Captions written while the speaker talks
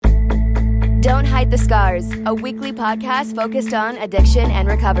Don't Hide the Scars, a weekly podcast focused on addiction and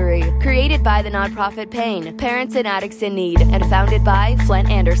recovery. Created by the nonprofit PAIN, Parents and Addicts in Need, and founded by Flint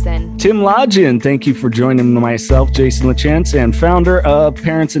Anderson. Tim Lodgen, thank you for joining myself, Jason LaChance, and founder of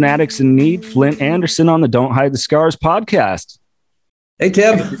Parents and Addicts in Need, Flint Anderson, on the Don't Hide the Scars podcast. Hey,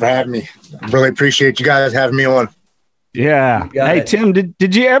 Tim. Thank you for having me. Really appreciate you guys having me on. Yeah. Hey, Tim,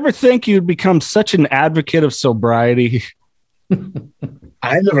 did you ever think you'd become such an advocate of sobriety?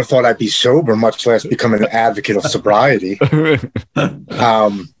 I never thought I'd be sober, much less become an advocate of sobriety. What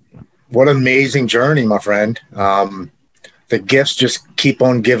an amazing journey, my friend. The gifts just keep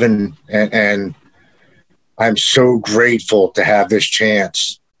on giving, and I'm so grateful to have this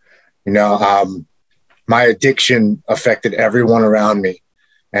chance. You know, my addiction affected everyone around me,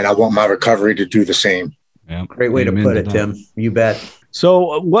 and I want my recovery to do the same. Yeah. Great way to put it, Tim. You bet.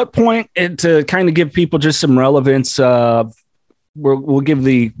 So at what point, to kind of give people just some relevance, we'll give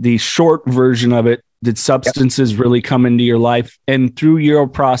the short version of it. Did substances really come into your life? And through your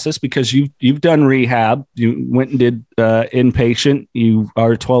process, because you've done rehab, you went and did inpatient, you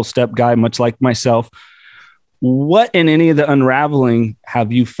are a 12-step guy, much like myself. What in any of the unraveling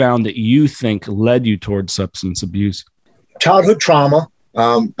have you found that you think led you towards substance abuse? Childhood trauma.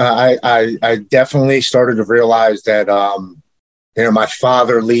 I definitely started to realize that, my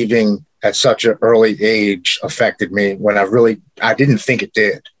father leaving at such an early age affected me when I didn't think it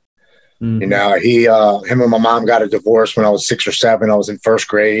did. Mm-hmm. You know, him and my mom got a divorce when I was 6 or 7. I was in first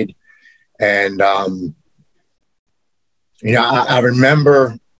grade. And, I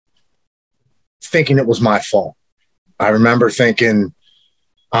remember thinking it was my fault. I remember thinking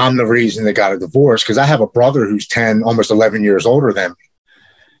I'm the reason they got a divorce, because I have a brother who's 10, almost 11 years older than me.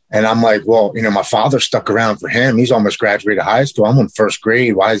 And I'm like, well, my father stuck around for him. He's almost graduated high school. I'm in first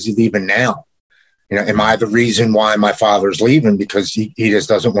grade. Why is he leaving now? Am I the reason why my father's leaving? Because he just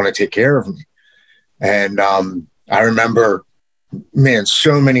doesn't want to take care of me. And I remember,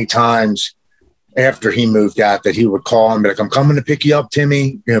 so many times after he moved out that he would call and be like, I'm coming to pick you up,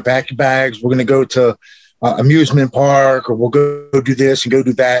 Timmy. Pack your bags. We're going to go to amusement park, or we'll go do this and go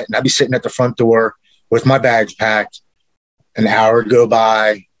do that. And I'd be sitting at the front door with my bags packed. An hour would go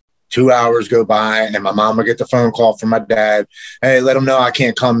by. 2 hours go by, and my mom would get the phone call from my dad. Hey, let him know I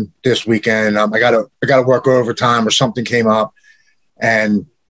can't come this weekend. I gotta work overtime, or something came up. And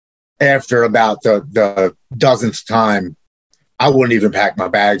after about the dozenth time, I wouldn't even pack my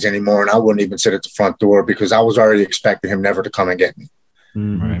bags anymore, and I wouldn't even sit at the front door, because I was already expecting him never to come and get me.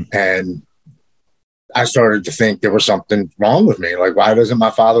 Mm-hmm. And I started to think there was something wrong with me. Like, why doesn't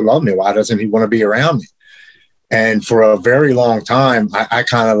my father love me? Why doesn't he want to be around me? And for a very long time, I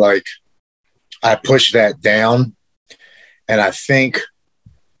kind of I pushed that down. And I think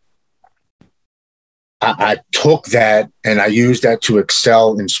I took that and I used that to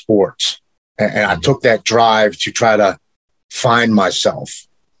excel in sports. And I took that drive to try to find myself.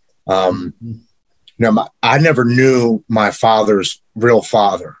 I never knew my father's real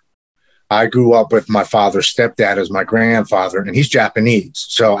father. I grew up with my father's stepdad as my grandfather, and he's Japanese.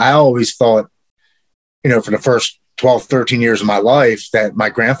 So I always thought, for the first 12, 13 years of my life, that my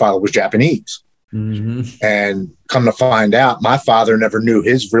grandfather was Japanese. Mm-hmm. And come to find out, my father never knew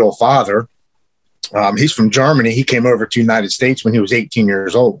his real father. He's from Germany. He came over to the United States when he was 18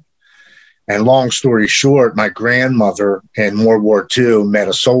 years old. And long story short, my grandmother in World War II met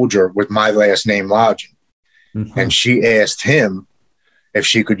a soldier with my last name, Lodgen. Mm-hmm. And she asked him if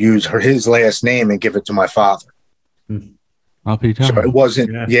she could use his last name and give it to my father. Mm-hmm. I'll be done. So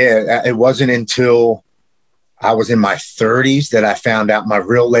it wasn't until I was in my 30s that I found out my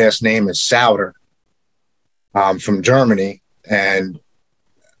real last name is Sauter, from Germany. And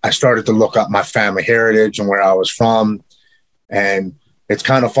I started to look up my family heritage and where I was from. And it's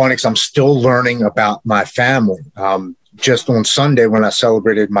kind of funny because I'm still learning about my family. Just on Sunday, when I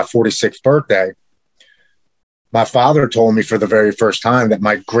celebrated my 46th birthday, my father told me for the very first time that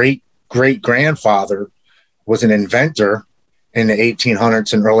my great-great-grandfather was an inventor in the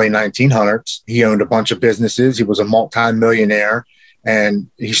 1800s and early 1900s. He owned a bunch of businesses. He was a multi-millionaire,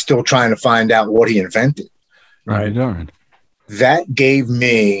 and he's still trying to find out what he invented. Right. Darn. That gave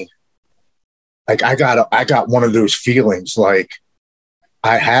me, I got one of those feelings like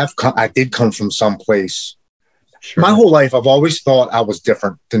I did come from someplace. Sure. My whole life, I've always thought I was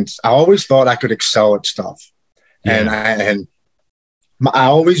different. I always thought I could excel at stuff. Yeah. I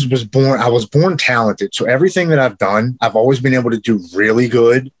was born talented. So everything that I've done, I've always been able to do really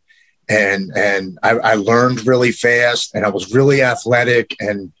good. And I learned really fast, and I was really athletic.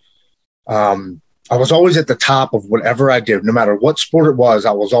 And I was always at the top of whatever I did, no matter what sport it was.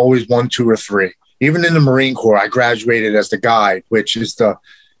 I was always 1, 2, or 3. Even in the Marine Corps, I graduated as the guide, which is the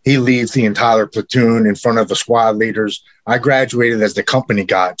He leads the entire platoon in front of the squad leaders. I graduated as the company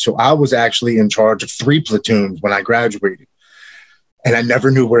guy. So I was actually in charge of 3 platoons when I graduated. And I never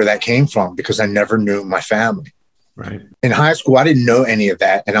knew where that came from because I never knew my family. Right. In high school, I didn't know any of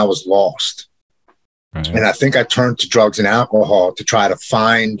that, and I was lost. Right. And I think I turned to drugs and alcohol to try to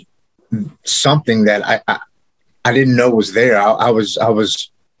find something that I didn't know was there. I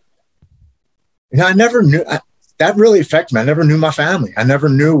never knew. That really affected me. I never knew my family. I never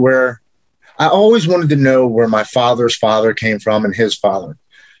knew where. I always wanted to know where my father's father came from and his father,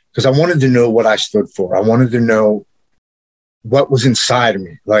 because I wanted to know what I stood for. I wanted to know what was inside of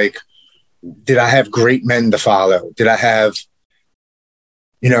me. Like, did I have great men to follow? Did I have,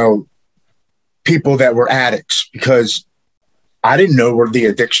 people that were addicts? Because I didn't know where the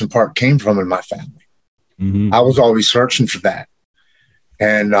addiction part came from in my family. Mm-hmm. I was always searching for that.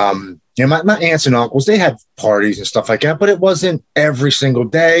 And, my aunts and uncles, they had parties and stuff like that, but it wasn't every single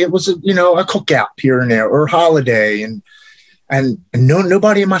day. It was, a cookout here and there or holiday. And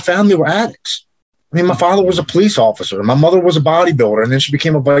nobody in my family were addicts. I mean, my father was a police officer. My mother was a bodybuilder, and then she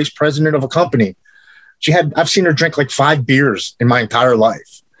became a vice president of a company. I've seen her drink like 5 beers in my entire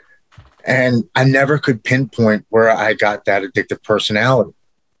life. And I never could pinpoint where I got that addictive personality.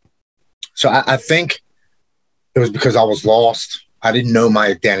 So I think it was because I was lost. I didn't know my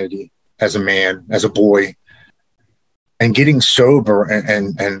identity as a man, as a boy. And getting sober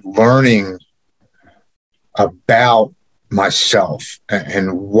and learning about myself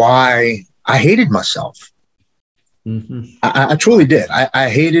and why I hated myself. Mm-hmm. I truly did. I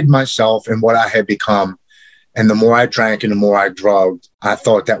hated myself and what I had become. And the more I drank and the more I drugged, I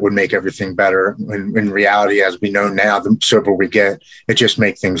thought that would make everything better. In reality, as we know now, the sober we get, it just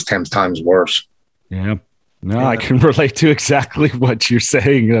makes things 10 times worse. Yeah. No, I can relate to exactly what you're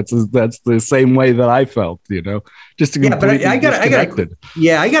saying. That's the same way that I felt, just to completely disconnected.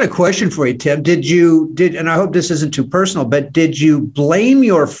 I got a question for you, Tim. And I hope this isn't too personal, but did you blame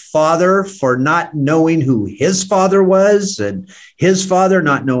your father for not knowing who his father was and his father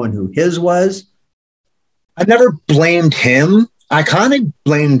not knowing who his was? I never blamed him. I kind of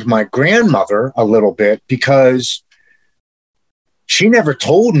blamed my grandmother a little bit because she never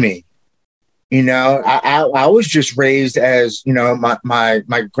told me. I was just raised as, my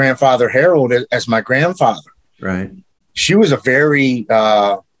grandfather Harold as my grandfather. Right. She was a very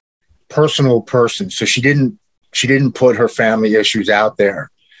personal person. So she didn't put her family issues out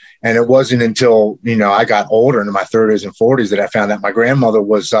there. And it wasn't until, I got older into my 30s and 40s that I found out my grandmother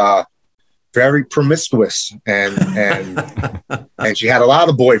was very promiscuous and and she had a lot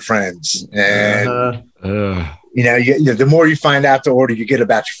of boyfriends. And, the more you find out, the older you get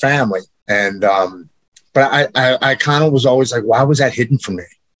about your family. And, but I kind of was always like, why was that hidden from me?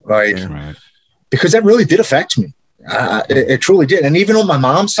 Because that really did affect me. It truly did. And even on my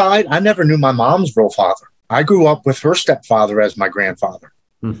mom's side, I never knew my mom's real father. I grew up with her stepfather as my grandfather.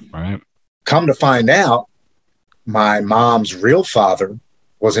 Right. Come to find out, my mom's real father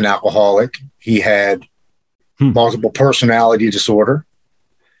was an alcoholic. He had multiple personality disorder.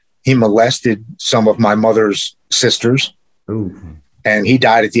 He molested some of my mother's sisters. Ooh. And he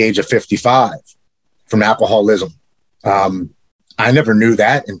died at the age of 55 from alcoholism. I never knew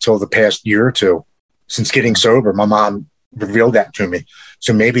that until the past year or two. Since getting sober, my mom revealed that to me.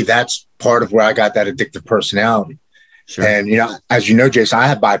 So maybe that's part of where I got that addictive personality. Sure. And, as you know, Jason, I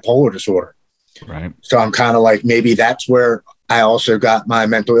have bipolar disorder. Right. So I'm kind of like, maybe that's where I also got my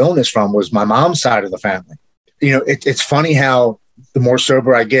mental illness from, was my mom's side of the family. It's funny how the more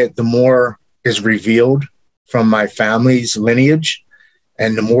sober I get, the more is revealed from my family's lineage.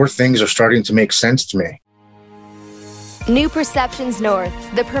 And the more things are starting to make sense to me. New Perceptions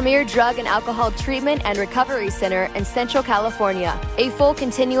North, the premier drug and alcohol treatment and recovery center in Central California. A full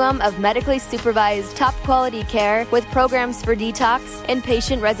continuum of medically supervised, top-quality care with programs for detox,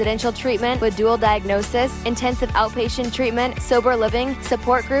 inpatient residential treatment with dual diagnosis, intensive outpatient treatment, sober living,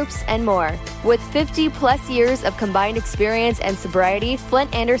 support groups, and more. With 50-plus years of combined experience and sobriety,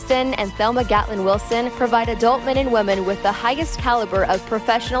 Flint Anderson and Thelma Gatlin Wilson provide adult men and women with the highest caliber of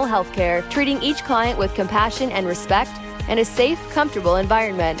professional health care, treating each client with compassion and respect, and a safe, comfortable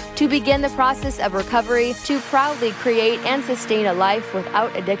environment to begin the process of recovery. To proudly create and sustain a life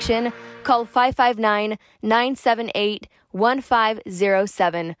without addiction, call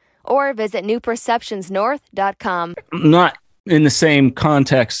 559-978-1507 or visit newperceptionsnorth.com. Not in the same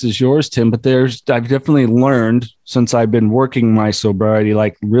context as yours, Tim, but I've definitely learned since I've been working my sobriety,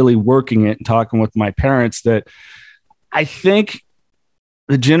 like really working it and talking with my parents, that I think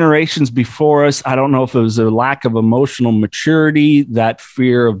the generations before us, I don't know if it was a lack of emotional maturity, that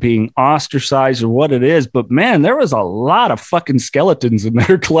fear of being ostracized or what it is, but man, there was a lot of fucking skeletons in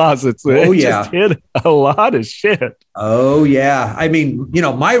their closets. Oh, just hid a lot of shit. Oh, yeah. I mean,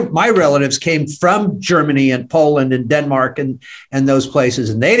 my relatives came from Germany and Poland and Denmark and those places,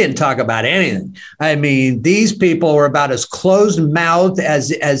 and they didn't talk about anything. I mean, these people were about as closed-mouthed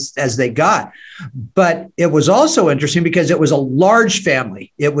as they got. But it was also interesting because it was a large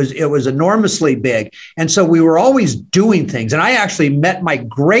family. It was enormously big. And so we were always doing things. And I actually met my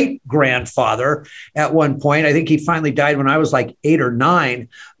great grandfather at one point. I think he finally died when I was like 8 or 9.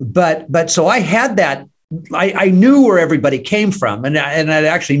 But so I had that. I knew where everybody came from, and I'd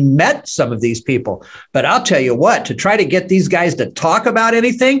actually met some of these people. But I'll tell you what, to try to get these guys to talk about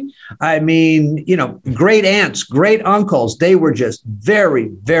anything, I mean, great aunts, great uncles, they were just very,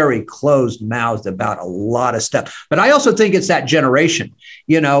 very closed-mouthed about a lot of stuff. But I also think it's that generation.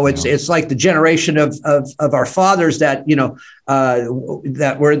 It's like the generation of our fathers that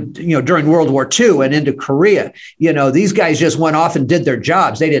that were during World War II and into Korea. These guys just went off and did their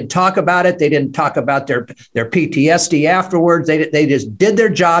jobs. They didn't talk about it. They didn't talk about their PTSD afterwards. They just did their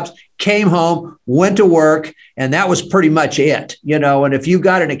jobs, came home, went to work, and that was pretty much it. And if you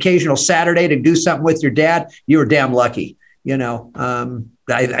got an occasional Saturday to do something with your dad, you were damn lucky.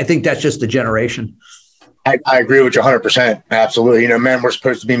 I think that's just the generation. I agree with you 100%. Absolutely. Men were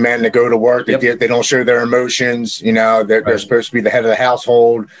supposed to be men that go to work. They don't show their emotions. They're supposed to be the head of the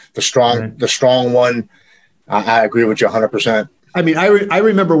household, the strong one. I agree with you 100%. I mean, I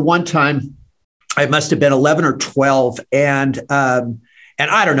remember one time I must have been 11 or 12. And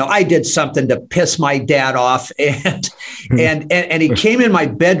I don't know, I did something to piss my dad off. And he came in my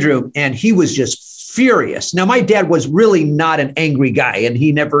bedroom and he was just furious. Now, my dad was really not an angry guy, and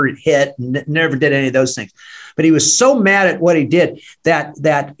he never hit, never did any of those things. But he was so mad at what he did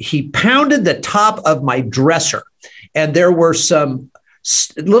that he pounded the top of my dresser, and there were some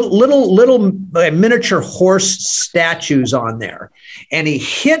little miniature horse statues on there. And he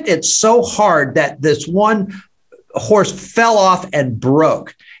hit it so hard that this one horse fell off and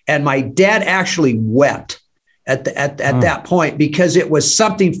broke. And my dad actually wept at that point, because it was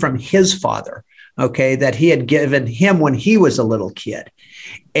something from his father. Okay, that he had given him when he was a little kid.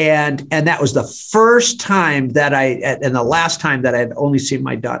 And that was the first time and the last time that I had only seen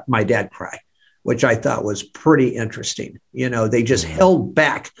my dad cry, which I thought was pretty interesting. They just held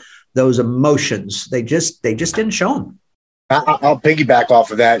back those emotions. They just didn't show them. I'll piggyback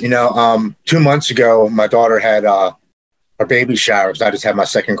off of that. 2 months ago, my daughter had our baby shower, because I just had my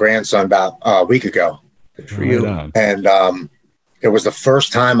second grandson about a week ago. Good for you. And it was the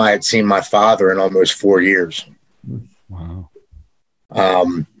first time I had seen my father in almost 4 years. Wow.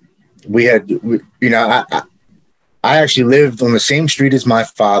 I actually lived on the same street as my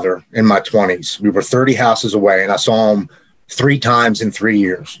father in my 20s. We were 30 houses away, and I saw him 3 times in 3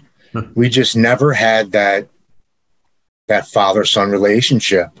 years. We just never had that father-son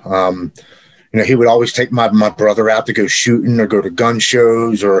relationship. He would always take my brother out to go shooting or go to gun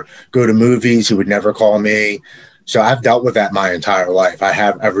shows or go to movies. He would never call me. So I've dealt with that my entire life.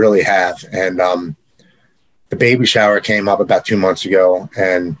 I really have. And the baby shower came up about 2 months ago,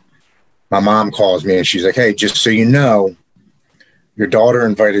 and my mom calls me and she's like, "Hey, just so you know, your daughter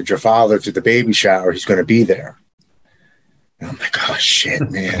invited your father to the baby shower. He's going to be there." And I'm like, "Oh shit,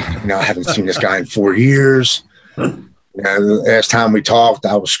 man. I haven't seen this guy in 4 years." The last time we talked,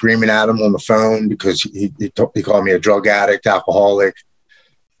 I was screaming at him on the phone because he called me a drug addict, alcoholic.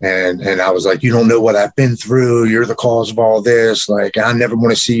 And I was like, "You don't know what I've been through. You're the cause of all this. Like, I never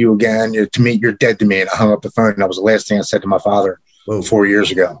want to see you again. To me, you're dead to me." And I hung up the phone. And that was the last thing I said to my father 4 years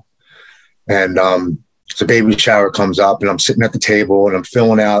ago. And the baby shower comes up, and I'm sitting at the table, and I'm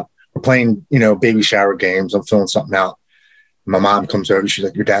filling out. We're playing, baby shower games. I'm filling something out. My mom comes over. She's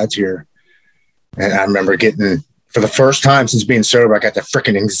like, "Your dad's here." And I remember getting, for the first time since being sober, I got the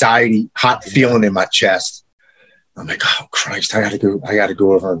freaking anxiety, hot feeling in my chest. I'm like, "Oh Christ, I got to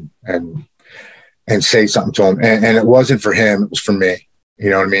go over and say something to him." And it wasn't for him. It was for me. You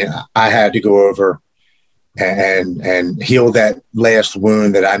know what I mean? I had to go over and heal that last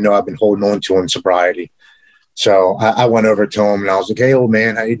wound that I know I've been holding on to in sobriety. So I went over to him and I was like, "Hey, old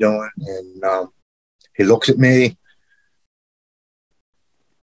man, how you doing?" And he looks at me.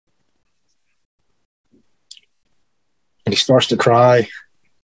 And he starts to cry,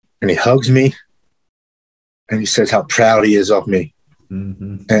 and he hugs me. And he says how proud he is of me.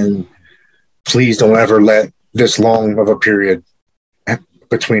 Mm-hmm. And please don't ever let this long of a period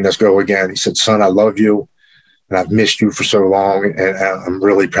between us go again. He said, "Son, I love you, and I've missed you for so long, and I'm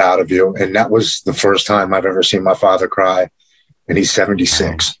really proud of you." And that was the first time I've ever seen my father cry and he's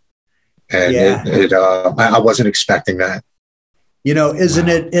 76. And Yeah. I wasn't expecting that. You know, isn't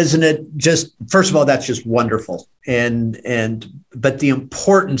it just, first of all, that's just wonderful. But the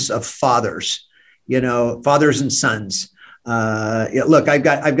importance of fathers, you know, fathers and sons. Look, I've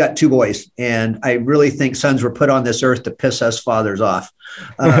got two boys, and I really think sons were put on this earth to piss us fathers off.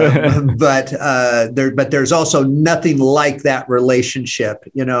 But there's also nothing like that relationship,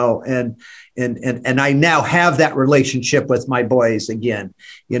 you know, and I now have that relationship with my boys again.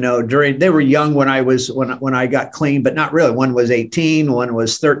 You know, they were young when I got clean, but not really. One was 18, one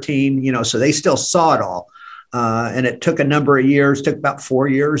was 13, you know, so they still saw it all. And it took a number of years, took about 4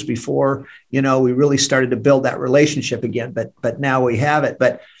 years before, you know, we really started to build that relationship again, but now we have it.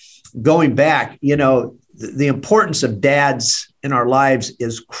 But going back, you know, the importance of dads in our lives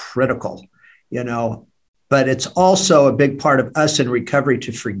is critical, you know, but it's also a big part of us in recovery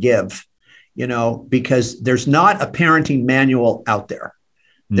to forgive, you know, because there's not a parenting manual out there.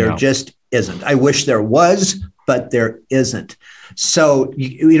 There just isn't. I wish there was, but there isn't. So,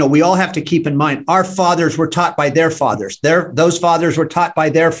 you know, we all have to keep in mind our fathers were taught by their fathers. Those fathers were taught by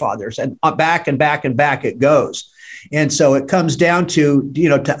their fathers, and back and back and back it goes. And so it comes down to, you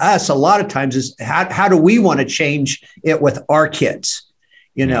know, to us a lot of times is how do we want to change it with our kids,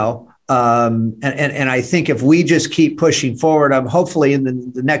 you know? And I think if we just keep pushing forward, hopefully in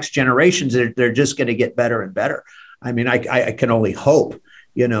the next generations, they're just going to get better and better. I mean, I can only hope,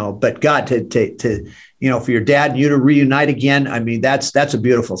 you know, but God, to you know, for your dad and you to reunite again, I mean, that's a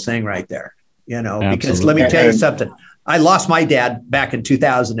beautiful thing right there, you know. Absolutely. Because let me tell you something. I lost my dad back in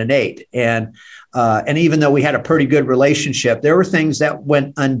 2008, and even though we had a pretty good relationship, there were things that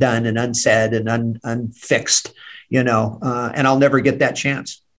went undone and unsaid and unfixed, you know, and I'll never get that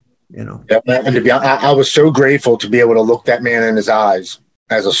chance, you know. Yeah, and to be honest, I was so grateful to be able to look that man in his eyes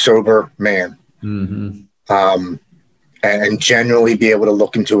as a sober man. Mm-hmm. And genuinely be able to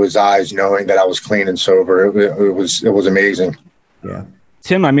look into his eyes, knowing that I was clean and sober. It was amazing. Yeah.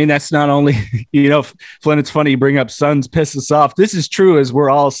 Tim, I mean, that's not only, you know, Flynn, it's funny you bring up sons piss us off. This is true as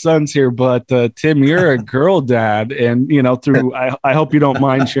we're all sons here, but Tim, you're a girl dad. And, you know, I hope you don't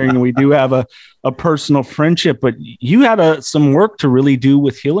mind sharing, we do have a personal friendship, but you had some work to really do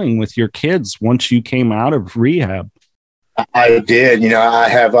with healing with your kids once you came out of rehab. I did. You know, I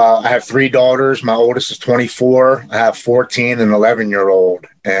have 3 daughters. My oldest is 24. I have 14 and 11-year-old.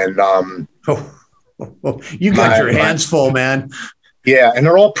 And you got your hands full, man. Yeah, and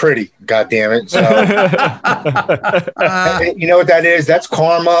they're all pretty. God damn it! So, you know what that is? That's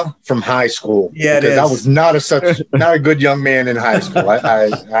karma from high school. Yeah, because I was not a good young man in high school.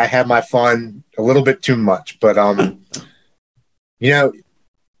 I had my fun a little bit too much, but you know,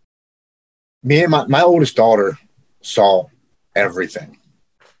 me and my oldest daughter saw everything.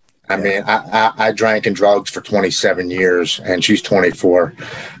 I mean, I drank and drugs for 27 years, and she's 24.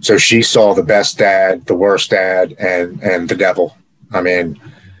 So she saw the best dad, the worst dad, and the devil. I mean,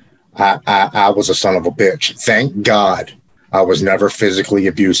 I was a son of a bitch. Thank God I was never physically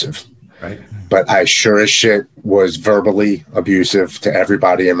abusive. Right. But I sure as shit was verbally abusive to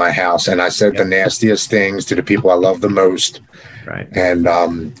everybody in my house. And I said the nastiest things to the people I love the most. Right. And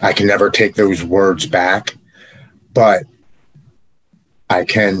I can never take those words back. But I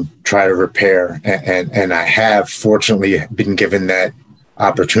can try to repair, and I have fortunately been given that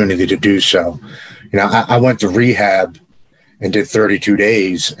opportunity to do so. You know, I went to rehab and did 32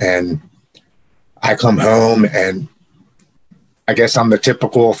 days, and I come home, and I guess I'm the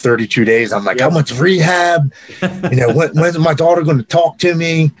typical 32 days. I'm like, I went to rehab. You know, when's my daughter going to talk to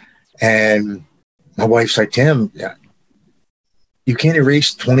me? And my wife's like, Tim, you can't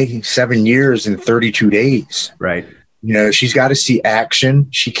erase 27 years in 32 days. Right. You know, she's got to see action.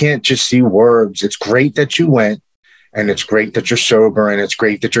 She can't just see words. It's great that you went, and it's great that you're sober, and it's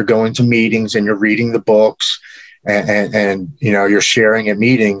great that you're going to meetings and you're reading the books and you know, you're sharing at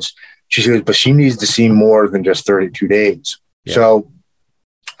meetings. She says, but she needs to see more than just 32 days. Yeah. So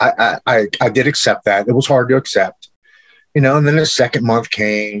I did accept that. It was hard to accept, you know, and then the 2nd month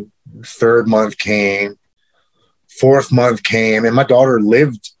came, 3rd month came, 4th month came, and my daughter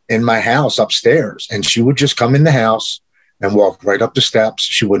lived in my house upstairs, and she would just come in the house and walk right up the steps.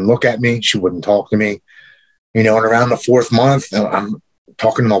 She wouldn't look at me. She wouldn't talk to me, you know, and around the 4th month, I'm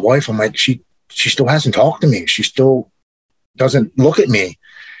talking to my wife. I'm like, she still hasn't talked to me. She still doesn't look at me.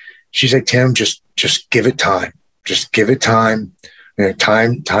 She's like, Tim, just give it time. Just give it time. You know,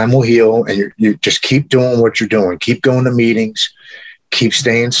 time will heal. And you just keep doing what you're doing. Keep going to meetings, keep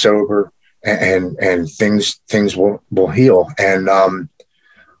staying sober, and things will heal. And,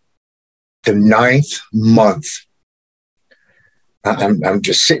 the 9th month, I'm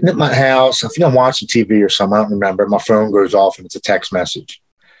just sitting at my house. I think I'm watching TV or something. I don't remember. My phone goes off and it's a text message.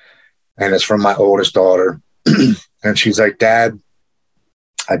 And it's from my oldest daughter. And she's like, Dad,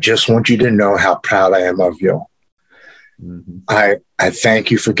 I just want you to know how proud I am of you. Mm-hmm. I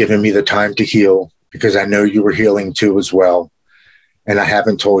thank you for giving me the time to heal, because I know you were healing too as well. And I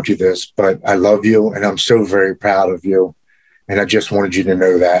haven't told you this, but I love you and I'm so very proud of you. And I just wanted you to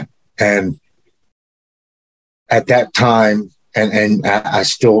know that. And at that time, and I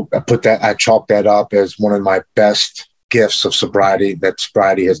chalk that up as one of my best gifts of sobriety that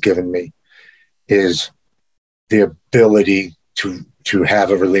sobriety has given me, is the ability to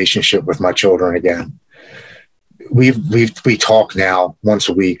have a relationship with my children again. We talk now once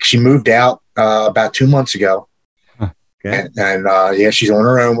a week. She moved out about 2 months ago. Okay. And she's on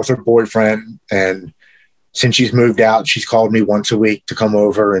her own with her boyfriend. And since she's moved out, she's called me once a week to come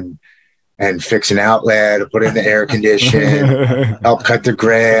over and fix an outlet, or put in the air condition, help cut the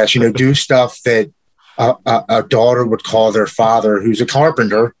grass, do stuff that a daughter would call their father, who's a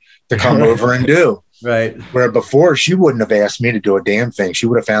carpenter, to come over and do. Right. Where before she wouldn't have asked me to do a damn thing. She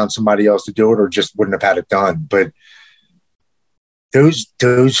would have found somebody else to do it, or just wouldn't have had it done. But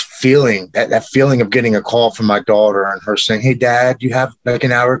that feeling of getting a call from my daughter and her saying, hey, Dad, you have like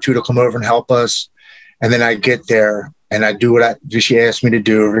an hour or two to come over and help us. And then I get there and I do what she asked me to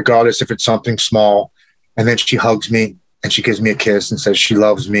do, regardless if it's something small. And then she hugs me and she gives me a kiss and says she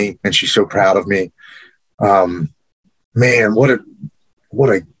loves me and she's so proud of me. Man, what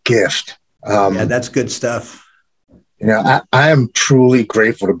a gift. Yeah, that's good stuff. I am truly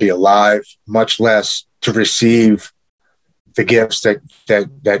grateful to be alive, much less to receive the gifts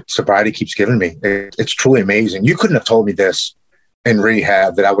that sobriety keeps giving me. It's truly amazing. You couldn't have told me this in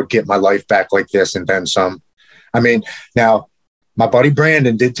rehab, that I would get my life back like this and then some. I mean, now my buddy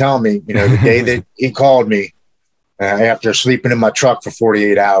Brandon did tell me, the day that he called me after sleeping in my truck for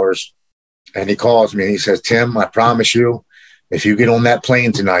 48 hours, and he calls me and he says, Tim, I promise you, if you get on that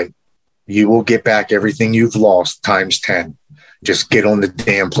plane tonight, you will get back everything you've lost times 10. Just get on the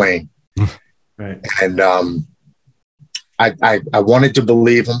damn plane. Right. And I wanted to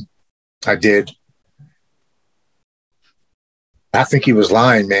believe him. I did. I think he was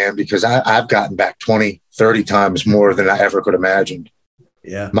lying, man, because I've gotten back 20, 30 times more than I ever could imagine.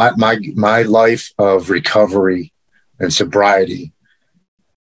 Yeah. My life of recovery and sobriety,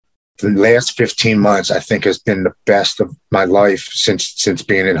 the last 15 months, I think, has been the best of my life since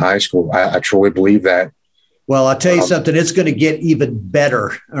being in high school. I truly believe that. Well, I'll tell you something, it's going to get even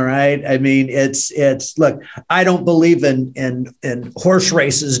better. All right. I mean, it's look, I don't believe in horse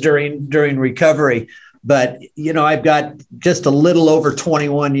races during recovery, but I've got just a little over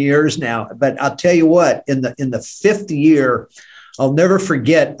 21 years now, but I'll tell you what, in the fifth year, I'll never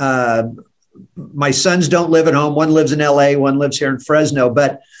forget, my sons don't live at home. One lives in LA, one lives here in Fresno,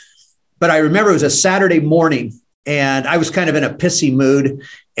 but I remember it was a Saturday morning and I was kind of in a pissy mood,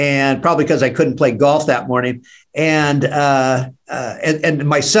 and probably because I couldn't play golf that morning. And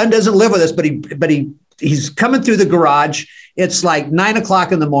my son doesn't live with us, but he's coming through the garage. It's like 9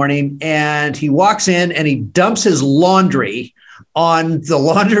 o'clock in the morning, and he walks in and he dumps his laundry on the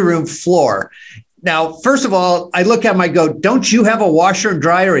laundry room floor. Now, first of all, I look at him, I go, don't you have a washer and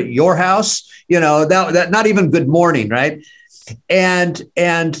dryer at your house? That not even good morning, right? And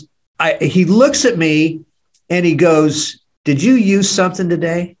he looks at me and he goes, did you use something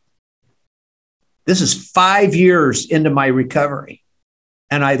today? This is 5 years into my recovery.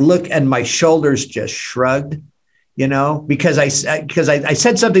 And I look and my shoulders just shrugged, because I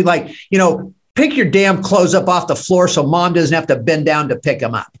said something like, pick your damn clothes up off the floor so mom doesn't have to bend down to pick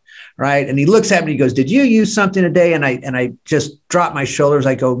them up. Right. And he looks at me and he goes, did you use something today? And I just drop my shoulders.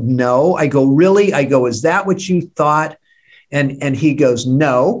 I go, no. I go, really? I go, is that what you thought? And he goes,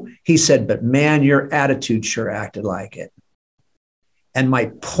 no. He said, but man, your attitude sure acted like it. And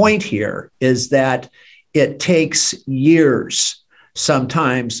my point here is that it takes years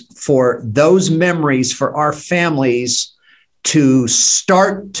sometimes for those memories for our families to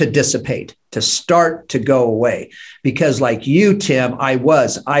start to dissipate, to start to go away. Because like you, Tim, I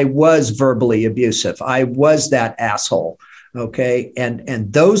was verbally abusive. I was that asshole. Okay.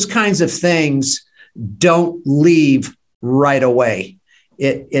 And those kinds of things don't leave right away.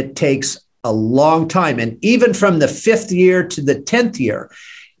 It takes a long time. And even from the 5th year to the 10th year,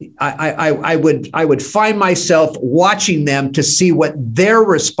 I would find myself watching them to see what their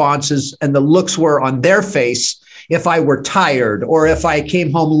responses and the looks were on their face if I were tired or if I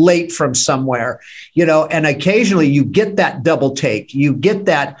came home late from somewhere, and occasionally you get that double take. You get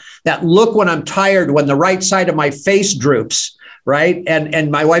that look when I'm tired, when the right side of my face droops. right?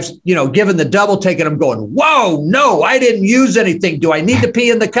 And my wife's, giving the double take, and I'm going, whoa, no, I didn't use anything. Do I need to pee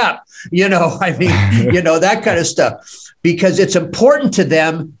in the cup? That kind of stuff, because it's important to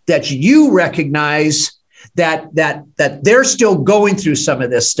them that you recognize that they're still going through some of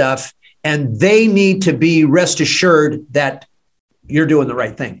this stuff, and they need to be rest assured that you're doing the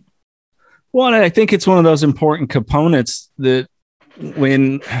right thing. Well, and I think it's one of those important components that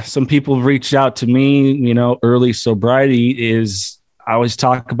when some people have reached out to me, early sobriety is, I always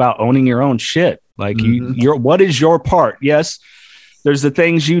talk about owning your own shit. Like what is your part? Yes, there's the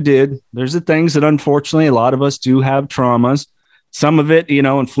things you did. There's the things that unfortunately a lot of us do have traumas. Some of it,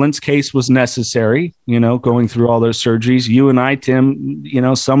 in Flint's case was necessary, going through all those surgeries. You and I, Tim,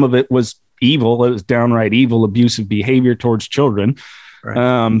 some of it was evil. It was downright evil, abusive behavior towards children.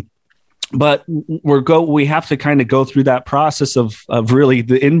 Right. But we have to kind of go through that process of really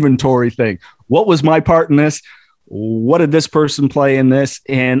the inventory thing. What was my part in this? What did this person play in this?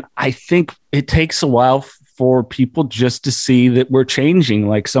 And I think it takes a while for people just to see that we're changing.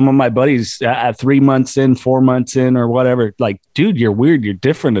 Like some of my buddies at 3 months in, 4 months in, or whatever, like, dude, you're weird. You're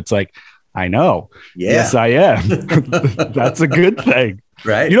different. It's like, I know. Yeah. Yes, I am. That's a good thing.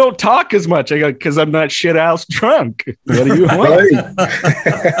 Right. You don't talk as much. I go, because I'm not shit house drunk. What do you want?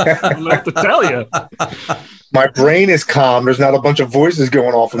 I don't know what to tell you. My brain is calm. There's not a bunch of voices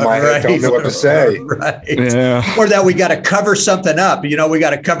going off in my head telling me what to say. Right. Yeah. Or that we got to cover something up. We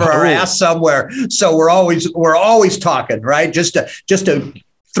got to cover our ass somewhere. So we're always talking, right? Just to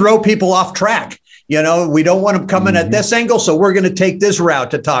throw people off track. We don't want them coming at this angle, so we're going to take this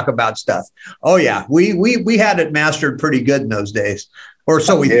route to talk about stuff. Oh yeah, we had it mastered pretty good in those days, or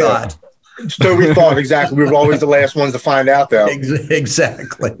so we thought. So we thought, exactly. We were always the last ones to find out, though.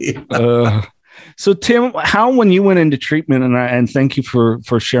 Exactly. So Tim, how, when you went into treatment, and thank you for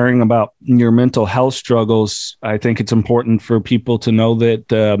sharing about your mental health struggles, I think it's important for people to know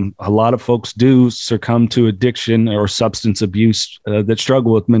that a lot of folks do succumb to addiction or substance abuse that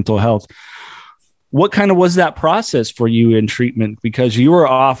struggle with mental health. What kind of was that process for you in treatment? Because you were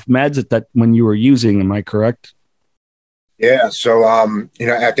off meds at that when you were using, am I correct? Yeah. So,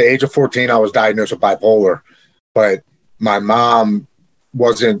 at the age of 14, I was diagnosed with bipolar, but my mom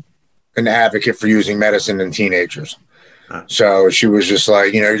wasn't an advocate for using medicine in teenagers. So she was just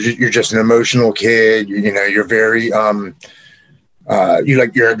like, you're just an emotional kid. You're very, you're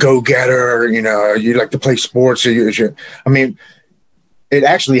a go-getter, you like to play sports. It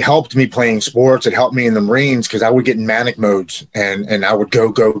actually helped me playing sports. It helped me in the Marines because I would get in manic modes and I would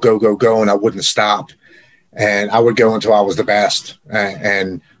go, and I wouldn't stop. And I would go until I was the best,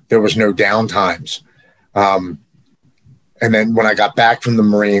 and there was no down times. And then when I got back from the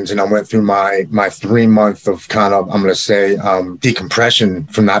Marines and I went through my 3 month of kind of, I'm going to say, decompression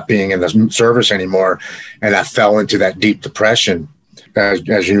from not being in the service anymore, and I fell into that deep depression.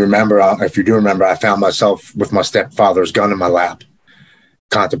 As you remember, if you do remember, I found myself with my stepfather's gun in my lap,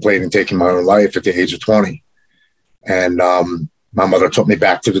 contemplating taking my own life at the age of 20. And my mother took me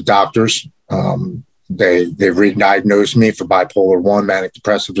back to the doctors. They re-diagnosed me for bipolar 1 manic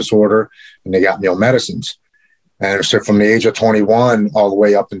depressive disorder, and they got me on medicines. And so from the age of 21 all the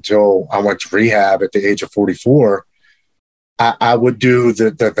way up until I went to rehab at the age of 44, I would do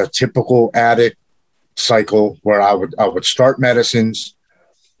the typical addict cycle where I would start medicines.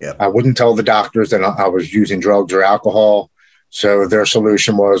 Yep. I wouldn't tell the doctors that I was using drugs or alcohol. So their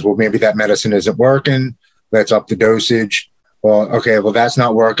solution was, well, maybe that medicine isn't working. Let's up the dosage. Well, okay, well, that's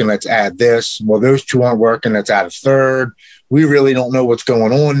not working. Let's add this. Well, those two aren't working. Let's add a third. We really don't know what's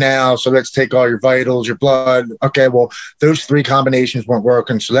going on now. So let's take all your vitals, your blood. Okay, well, those 3 combinations weren't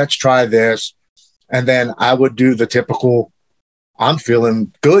working. So let's try this. And then I would do the typical, I'm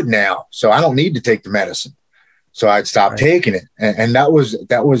feeling good now, so I don't need to take the medicine. So I'd stop taking it. And that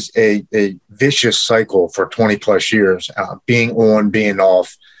was a vicious cycle for 20 plus years, being on, being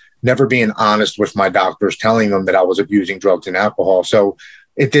off, never being honest with my doctors, telling them that I was abusing drugs and alcohol. So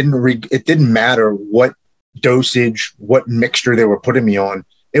it didn't matter what dosage, what mixture they were putting me on.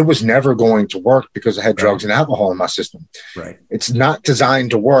 It was never going to work because I had drugs and alcohol in my system. Right. It's not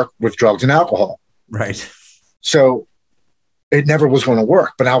designed to work with drugs and alcohol. Right. So it never was going to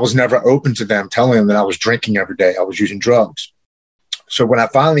work, but I was never open to them telling them that I was drinking every day. I was using drugs. So when I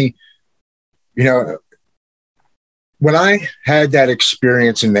finally, when I had that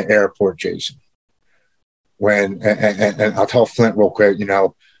experience in the airport, Jason, and I'll tell Flint real quick,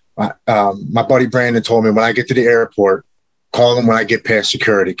 my buddy Brandon told me when I get to the airport, call him when I get past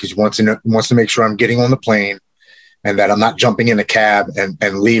security, because he wants to make sure I'm getting on the plane and that I'm not jumping in a cab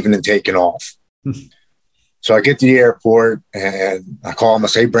and leaving and taking off. So I get to the airport and I call him. I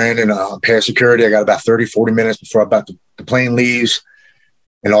say, Brandon, past security. I got about 30, 40 minutes before the plane leaves.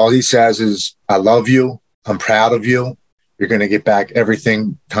 And all he says is, I love you. I'm proud of you. You're going to get back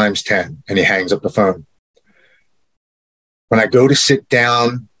everything times 10. And he hangs up the phone. When I go to sit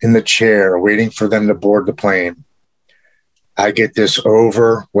down in the chair waiting for them to board the plane, I get this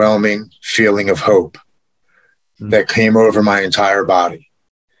overwhelming feeling of hope that came over my entire body.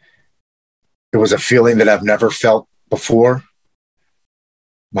 It was a feeling that I've never felt before.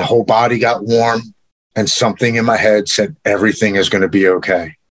 My whole body got warm and something in my head said, everything is going to be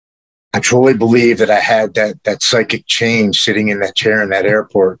okay. I truly believe that I had that psychic change sitting in that chair in that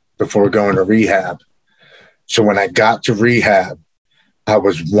airport before going to rehab. So when I got to rehab, I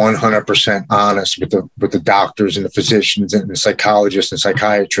was 100% honest with the doctors and the physicians and the psychologists and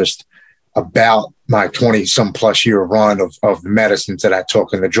psychiatrists about my 20-some plus year run of the medicines that I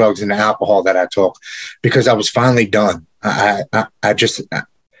took and the drugs and the alcohol that I took, because I was finally done. I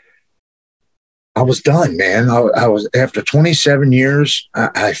was done, man. I was, after 27 years,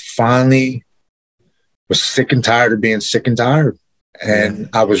 I finally was sick and tired of being sick and tired. And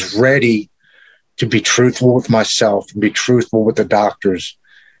I was ready to be truthful with myself and be truthful with the doctors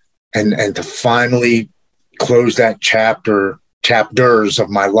and to finally close that chapters of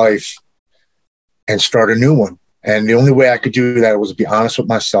my life and start a new one. And the only way I could do that was to be honest with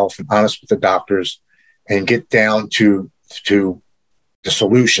myself and honest with the doctors and get down to the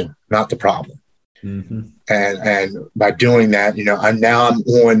solution, not the problem. Mm-hmm. And by doing that,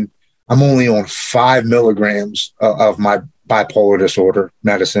 I'm only on 5 milligrams of my bipolar disorder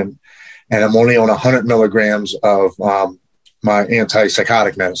medicine. And I'm only on 100 milligrams of my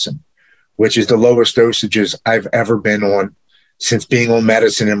antipsychotic medicine, which is the lowest dosages I've ever been on since being on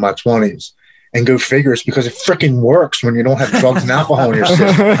medicine in my 20s. And go figure, it's because it freaking works when you don't have drugs and alcohol in your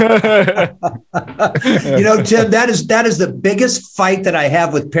system. Tim, that is the biggest fight that I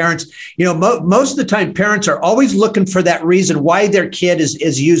have with parents. Most of the time, parents are always looking for that reason why their kid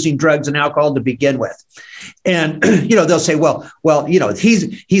is using drugs and alcohol to begin with. And, they'll say, well,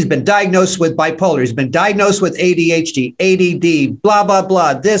 he's been diagnosed with bipolar. He's been diagnosed with ADHD, ADD, blah, blah,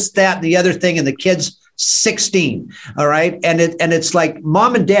 blah, this, that, and the other thing. And the kid's 16. All right. And it's like,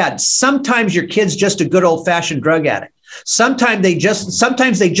 mom and dad, sometimes your kid's just a good old fashioned drug addict. Sometimes they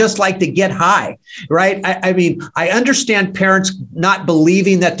just like to get high. Right. I mean, I understand parents not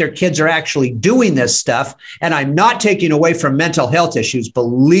believing that their kids are actually doing this stuff. And I'm not taking away from mental health issues.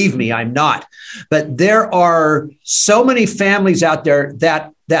 Believe me, I'm not. But there are so many families out there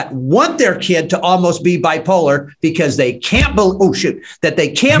that want their kid to almost be bipolar because they can't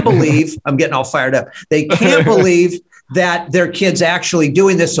they can't believe, I'm getting all fired up. They can't believe that their kid's actually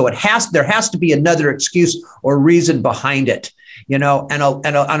doing this. So there has to be another excuse or reason behind it, and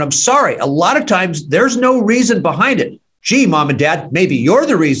I'm sorry, a lot of times there's no reason behind it. Gee, mom and dad, maybe you're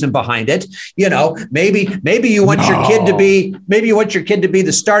the reason behind it. Maybe you want your kid to be,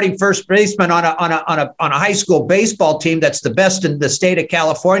 the starting first baseman on a high school baseball team that's the best in the state of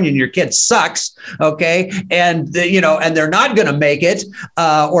California, and your kid sucks. Okay. And and they're not going to make it.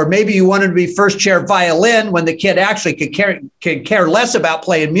 Or maybe you wanted to be first chair violin when the kid actually could care less about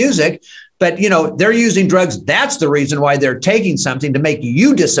playing music. But, they're using drugs. That's the reason why they're taking something to make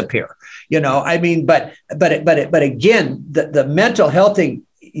you disappear. But again, the mental health thing,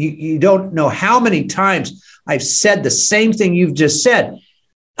 you don't know how many times I've said the same thing you've just said.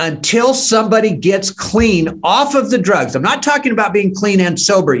 Until somebody gets clean off of the drugs. I'm not talking about being clean and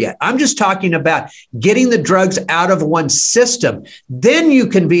sober yet. I'm just talking about getting the drugs out of one's system. Then you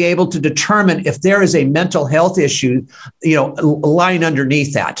can be able to determine if there is a mental health issue, lying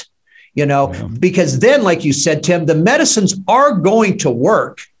underneath that. Because then, like you said, Tim, the medicines are going to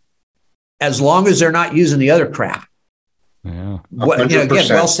work as long as they're not using the other crap. Yeah. Again,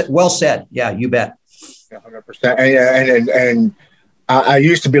 well said. Yeah, you bet. 100%. And I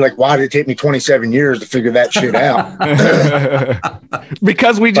used to be like, why did it take me 27 years to figure that shit out?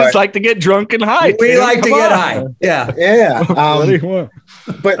 Because we just like to get drunk and high. We like to get high. Yeah. Yeah.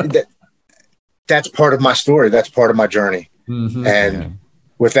 But that's part of my story. That's part of my journey. Mm-hmm. And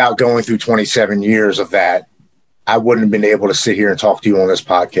without going through 27 years of that, I wouldn't have been able to sit here and talk to you on this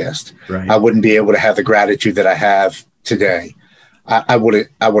podcast. Right. I wouldn't be able to have the gratitude that I have today. I would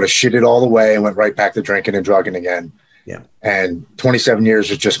have shit it all away and went right back to drinking and drugging again. Yeah. And 27 years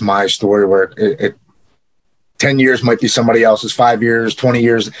is just my story, where 10 years might be somebody else's, 5 years, 20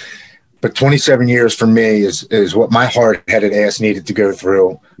 years. But 27 years for me is what my hard-headed ass needed to go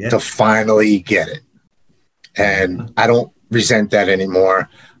through to finally get it. And I don't resent that anymore.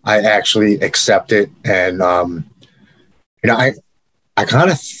 I actually accept it. And, I kind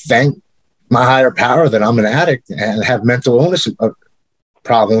of thank my higher power that I'm an addict and have mental illness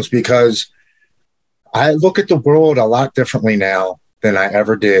problems, because I look at the world a lot differently now than I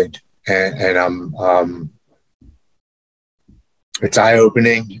ever did. And I'm, it's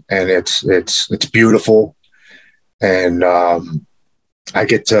eye-opening, and it's beautiful. And I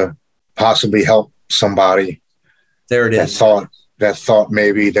get to possibly help somebody There it is. that thought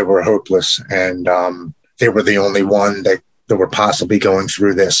maybe they were hopeless, and they were the only one that were possibly going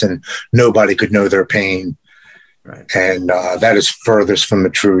through this, and nobody could know their pain. Right. And that is furthest from the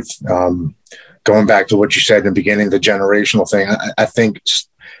truth. Going back to what you said in the beginning, the generational thing, I think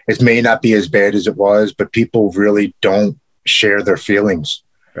it may not be as bad as it was, but people really don't share their feelings.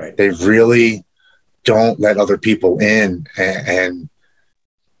 Right. They really don't let other people in, and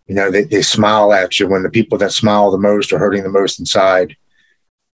you know, they smile at you when the people that smile the most are hurting the most inside.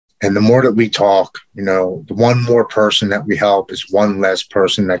 And the more that we talk, you know, the one more person that we help is one less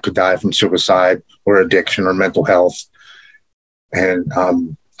person that could die from suicide or addiction or mental health. And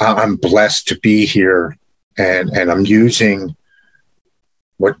I'm blessed to be here, and I'm using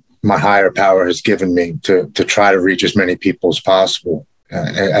what my higher power has given me to try to reach as many people as possible.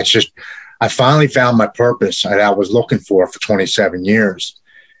 It's just, I finally found my purpose that I was looking for 27 years.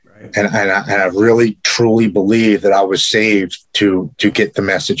 And I really truly believe that I was saved to get the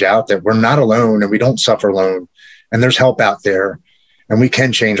message out that we're not alone, and we don't suffer alone, and there's help out there, and we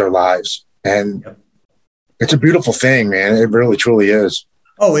can change our lives. And it's a beautiful thing, man. It really truly is.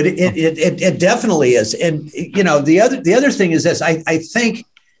 Oh, it definitely is. And you know, the other thing is this. I think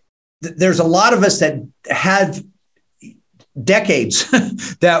there's a lot of us that had decades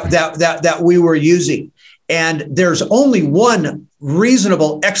that we were using, and there's only one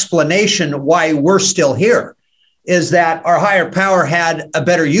reasonable explanation why we're still here, is that our higher power had a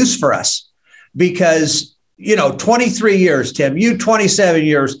better use for us. Because, you know, 23 years, Tim, you 27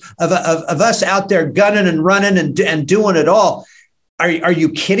 years of us out there gunning and running and doing it all. Are you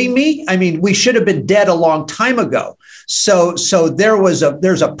kidding me? I mean, we should have been dead a long time ago. So there's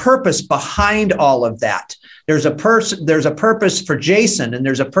a purpose behind all of that. There's a purpose for Jason, and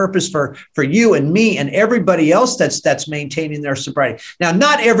there's a purpose for you and me and everybody else that's maintaining their sobriety. Now,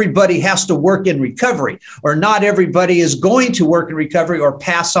 not everybody has to work in recovery, or not everybody is going to work in recovery or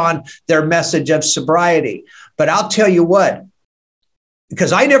pass on their message of sobriety. But I'll tell you what,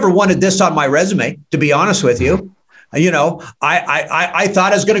 because I never wanted this on my resume, to be honest with you. You know, I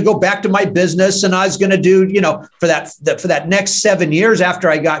thought I was going to go back to my business, and I was going to do, you know, for that next 7 years after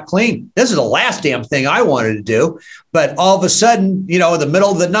I got clean. This is the last damn thing I wanted to do. But all of a sudden, you know, in the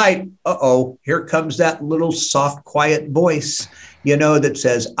middle of the night, here comes that little soft, quiet voice, you know, that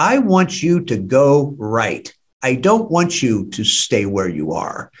says, I want you to go right. I don't want you to stay where you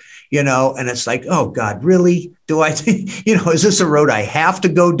are. You know, and it's like, oh God, really? Do I think, you know, is this a road I have to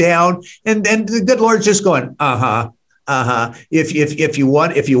go down? And the good Lord's just going, If you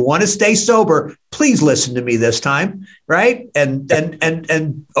want to stay sober, please listen to me this time, right? And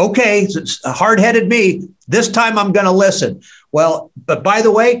okay, it's hard-headed me. This time I'm going to listen. Well, but by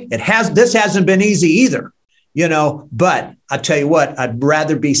the way, this hasn't been easy either, you know. But I tell you what, I'd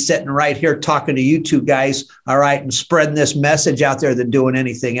rather be sitting right here talking to you two guys, all right, and spreading this message out there than doing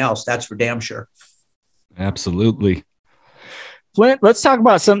anything else. That's for damn sure. Absolutely. Flint, let's talk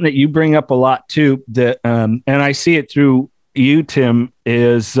about something that you bring up a lot too, that, and I see it through you, Tim,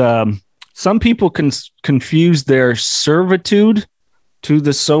 is some people confuse their servitude to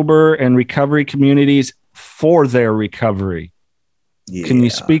the sober and recovery communities for their recovery. Yeah. Can you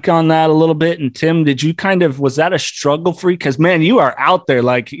speak on that a little bit? And Tim, was that a struggle for you? Because man, you are out there,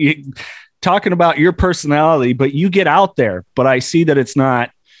 like talking about your personality, but you get out there, but I see that it's not,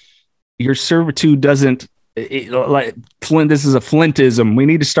 your servitude doesn't, like Flint, this is a Flintism. We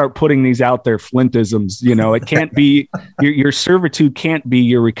need to start putting these out there. Flintisms, you know, it can't be your servitude can't be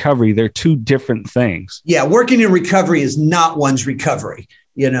your recovery. They're two different things. Yeah. Working in recovery is not one's recovery.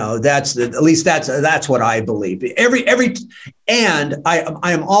 You know, that's what I believe. And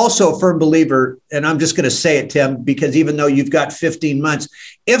I am also a firm believer, and I'm just going to say it, Tim, because even though you've got 15 months,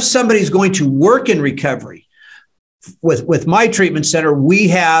 if somebody's going to work in recovery, with my treatment center, we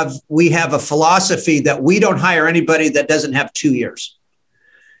have a philosophy that we don't hire anybody that doesn't have 2 years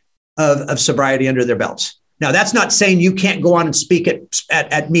of sobriety under their belts. Now, that's not saying you can't go on and speak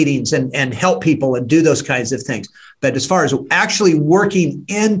at meetings and help people and do those kinds of things. But as far as actually working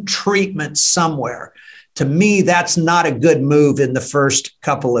in treatment somewhere, to me, that's not a good move in the first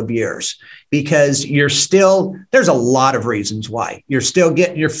couple of years, because there's a lot of reasons why. You're still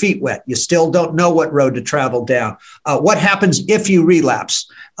getting your feet wet. You still don't know what road to travel down. What happens if you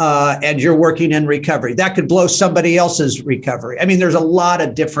relapse and you're working in recovery? That could blow somebody else's recovery. I mean, there's a lot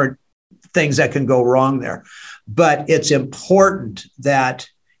of different things that can go wrong there. But it's important that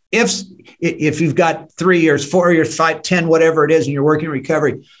if you've got 3 years, 4 years, 5, 10, whatever it is, and you're working in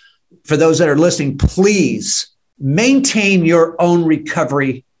recovery, for those that are listening, please maintain your own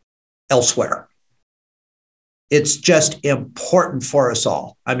recovery elsewhere. It's just important for us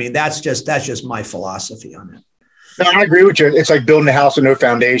all. I mean, that's just my philosophy on it. No, I agree with you. It's like building a house with no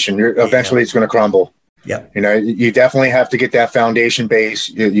foundation. Eventually it's going to crumble. Yeah. You know, you definitely have to get that foundation base.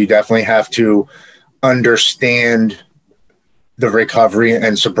 You definitely have to understand the recovery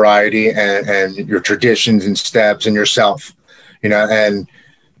and sobriety and your traditions and steps and yourself, you know, and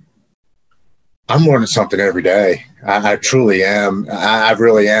I'm learning something every day. I truly am. I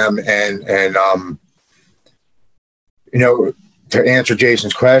really am. And you know, to answer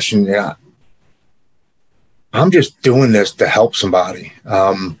Jason's question, yeah, I'm just doing this to help somebody.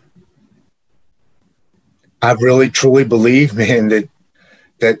 I really truly believe, man,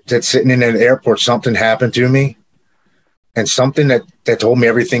 that sitting in an airport, something happened to me, and something that told me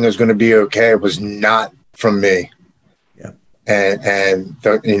everything was going to be okay was not from me. Yeah.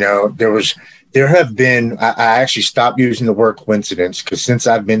 You know, there have been, I actually stopped using the word coincidence, because since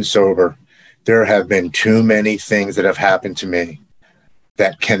I've been sober, there have been too many things that have happened to me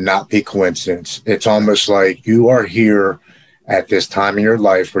that cannot be coincidence. It's almost like you are here at this time in your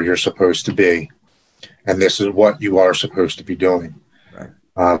life where you're supposed to be, and this is what you are supposed to be doing. Right.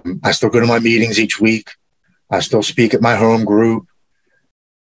 I still go to my meetings each week. I still speak at my home group,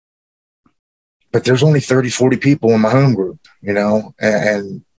 but there's only 30, 40 people in my home group, you know,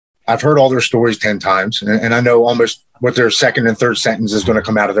 and I've heard all their stories 10 times, and I know almost what their second and third sentence is going to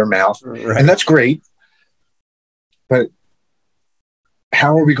come out of their mouth. Right. And that's great. But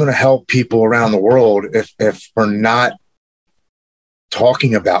how are we going to help people around the world if we're not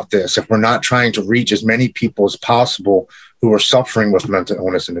talking about this, if we're not trying to reach as many people as possible who are suffering with mental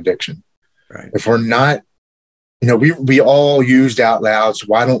illness and addiction? Right. If we're not, you know, we all used out loud, so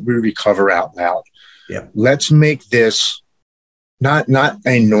why don't we recover out loud? Yeah. Let's make this not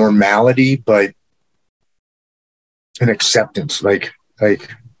a normality, but an acceptance. Like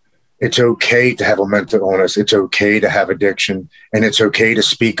it's okay to have a mental illness. It's okay to have addiction, and it's okay to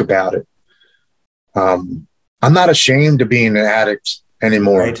speak about it. I'm not ashamed of being an addict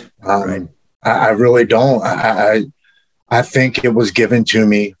anymore. Right. Right. I really don't. I think it was given to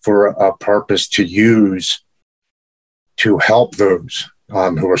me for a purpose to use to help those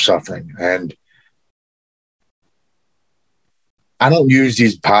who are suffering. And I don't use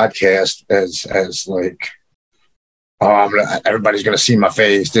these podcasts as like, everybody's going to see my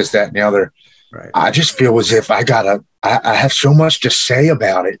face, this, that, and the other. Right. I just feel as if I have so much to say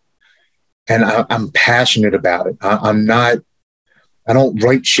about it, and I'm passionate about it. I don't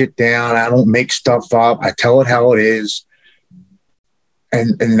write shit down. I don't make stuff up. I tell it how it is.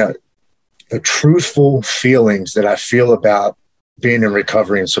 And the truthful feelings that I feel about being in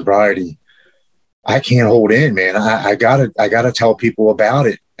recovery and sobriety, I can't hold in, man. I gotta tell people about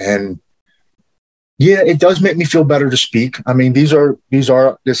it. And yeah, it does make me feel better to speak. I mean, this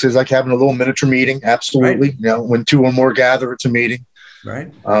is like having a little miniature meeting. Absolutely. Right. You know, when two or more gather, it's a meeting.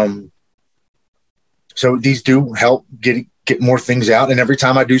 Right. So these do help get more things out. And every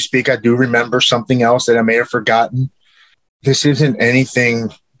time I do speak, I do remember something else that I may have forgotten. This isn't anything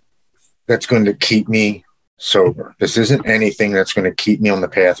that's going to keep me sober. This isn't anything that's going to keep me on the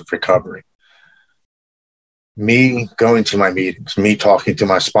path of recovery. Me going to my meetings, me talking to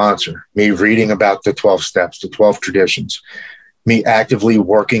my sponsor, me reading about the 12 steps, the 12 traditions, me actively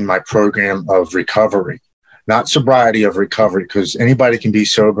working my program of recovery, not sobriety, of recovery, because anybody can be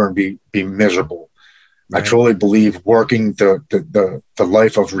sober and be miserable. Right. I truly believe working the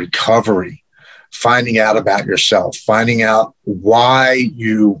life of recovery, finding out about yourself, finding out why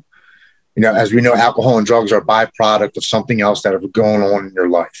you know, as we know, alcohol and drugs are a byproduct of something else that is going on in your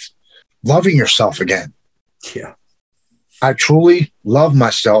life. Loving yourself again. Yeah. I truly love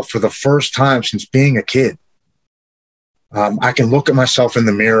myself for the first time since being a kid. I can look at myself in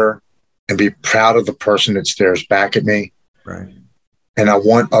the mirror and be proud of the person that stares back at me. Right. And I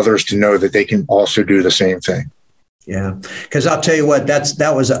want others to know that they can also do the same thing. Yeah. Because I'll tell you what,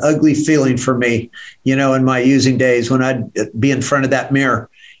 that was an ugly feeling for me, you know, in my using days, when I'd be in front of that mirror,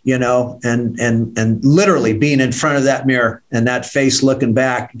 you know, and literally being in front of that mirror and that face looking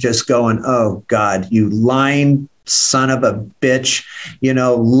back, just going, oh God, you lying son of a bitch, you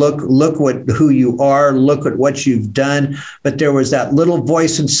know, look who you are, look at what you've done. But there was that little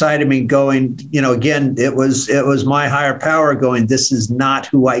voice inside of me going, you know, again, it was my higher power going, this is not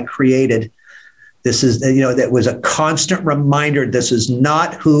who I created. This is, that was a constant reminder. This is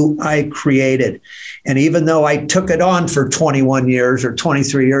not who I created. And even though I took it on for 21 years or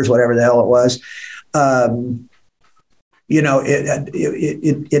 23 years, whatever the hell it was,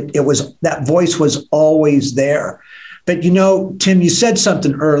 it was, that voice was always there. But, Tim, you said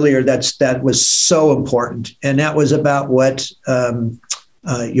something earlier that was so important. And that was about what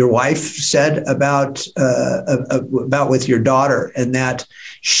your wife said about with your daughter, and that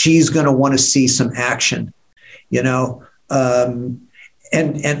she's going to want to see some action, and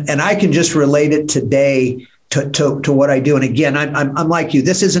I can just relate it today to what I do. And again, I'm like you.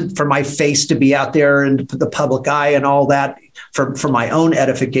 This isn't for my face to be out there in the public eye and all that. For my own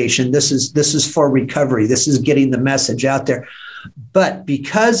edification, this is for recovery. This is getting the message out there. But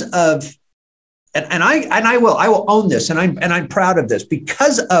because of And I will own this, and I'm proud of this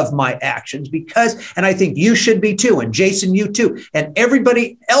because of my actions. And I think you should be too, and Jason, you too, and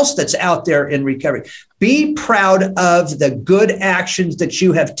everybody else that's out there in recovery. Be proud of the good actions that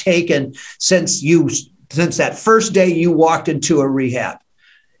you have taken since that first day you walked into a rehab.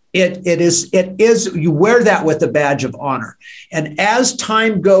 It is you wear that with a badge of honor, and as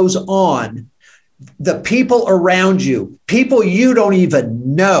time goes on, the people around you, people you don't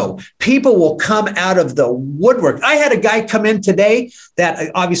even know, people will come out of the woodwork. I had a guy come in today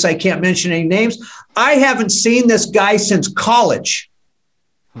that obviously I can't mention any names. I haven't seen this guy since college,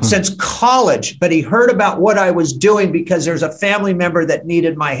 but he heard about what I was doing because there's a family member that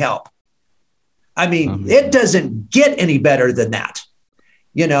needed my help. I mean, it doesn't get any better than that.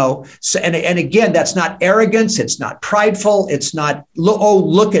 So, and again, that's not arrogance. It's not prideful. It's not,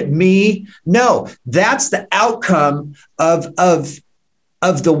 look at me. No, that's the outcome of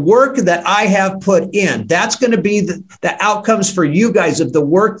the work that I have put in. That's going to be the outcomes for you guys of the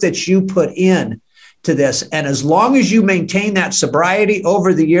work that you put in to this. And as long as you maintain that sobriety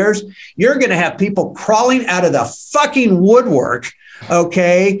over the years, you're going to have people crawling out of the fucking woodwork,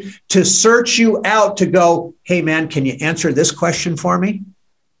 okay, to search you out to go, hey man, can you answer this question for me?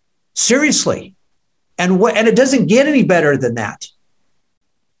 Seriously. And it doesn't get any better than that.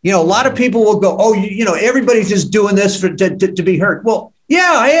 A lot of people will go, everybody's just doing this to be heard. Well,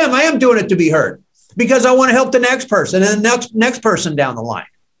 yeah, I am doing it to be heard because I want to help the next person and the next person down the line.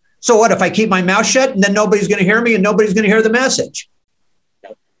 So what if I keep my mouth shut and then nobody's going to hear me and nobody's going to hear the message?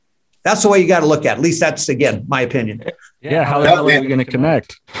 That's the way you got to look at it. At least that's, again, my opinion. Yeah. How the hell are we going to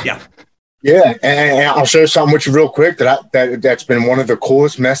connect? Yeah. Yeah, and I'll share something with you real quick that's been one of the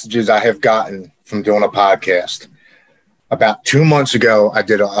coolest messages I have gotten from doing a podcast. About 2 months ago, I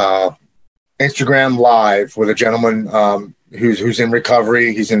did a Instagram live with a gentleman who's in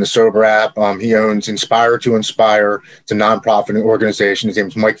recovery. He's in the sober app. He owns Inspire to Inspire. It's a nonprofit organization. His name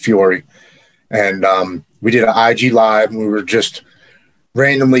is Mike Fiore, and we did an IG live, and we were just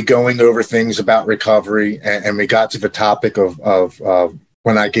randomly going over things about recovery, and we got to the topic of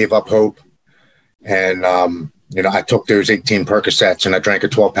when I gave up hope. And, I took those 18 Percocets and I drank a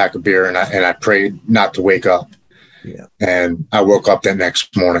 12-pack of beer and I prayed not to wake up. Yeah. And I woke up that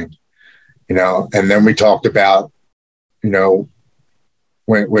next morning, and then we talked about,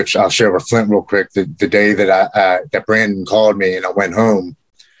 which I'll share with Flint real quick, the day that that Brandon called me and I went home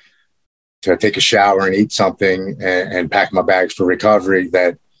to take a shower and eat something and pack my bags for recovery,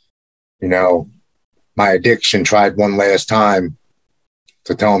 that, my addiction tried one last time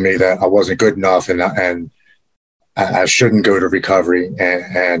to tell me that I wasn't good enough and I shouldn't go to recovery.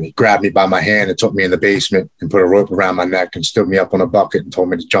 And he grabbed me by my hand and took me in the basement and put a rope around my neck and stood me up on a bucket and told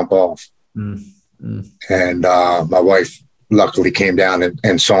me to jump off. And my wife luckily came down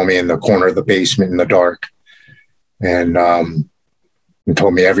and saw me in the corner of the basement in the dark and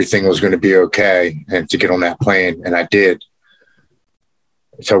told me everything was going to be okay and to get on that plane. And I did.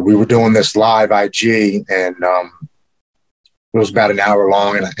 So we were doing this live IG and it was about an hour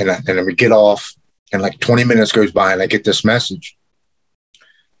long, and then we get off, and like 20 minutes goes by, and I get this message,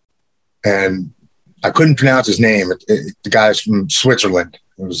 and I couldn't pronounce his name. The guy's from Switzerland.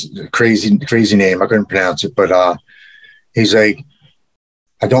 It was a crazy name. I couldn't pronounce it, but he's like,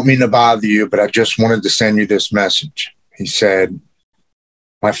 "I don't mean to bother you, but I just wanted to send you this message." He said,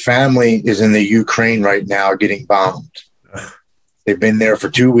 "My family is in the Ukraine right now, getting bombed. They've been there for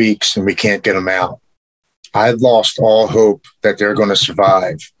 2 weeks, and we can't get them out. I've lost all hope that they're going to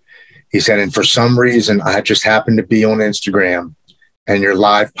survive." He said, and for some reason, I just happened to be on Instagram and your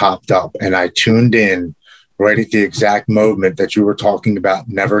live popped up and I tuned in right at the exact moment that you were talking about,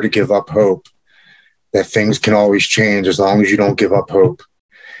 never to give up hope, that things can always change as long as you don't give up hope.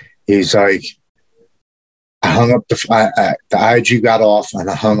 He's like, I hung up the IG got off and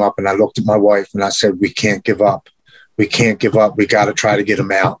I hung up and I looked at my wife and I said, we can't give up. We can't give up. We got to try to get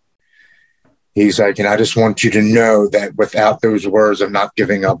them out. He's like, and I just want you to know that without those words of not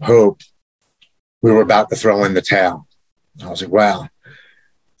giving up hope, we were about to throw in the towel. I was like, wow.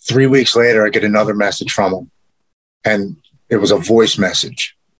 3 weeks later, I get another message from him, and it was a voice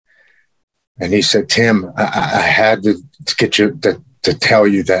message. And he said, Tim, I had to get you to tell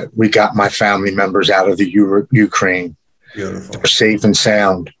you that we got my family members out of the Ukraine. Beautiful. They're safe and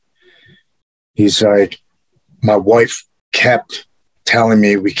sound. He's like, my wife kept telling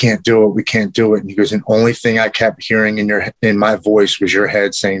me we can't do it. We can't do it. And he goes, and the only thing I kept hearing in my voice was your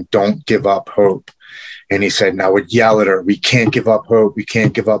head saying, don't give up hope. And he said, and I would yell at her, we can't give up hope. We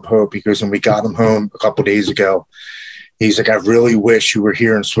can't give up hope. He goes, and we got him home a couple of days ago. He's like, I really wish you were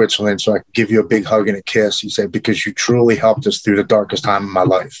here in Switzerland so I could give you a big hug and a kiss. He said, because you truly helped us through the darkest time of my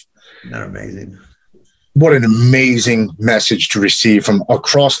life. Isn't that amazing? What an amazing message to receive from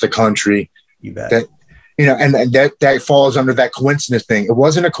across the country. You bet. That, you know, and that falls under that coincidence thing. It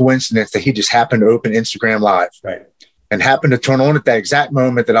wasn't a coincidence that he just happened to open Instagram Live, right, and happened to turn on at that exact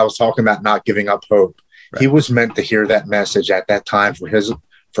moment that I was talking about not giving up hope. Right. He was meant to hear that message at that time for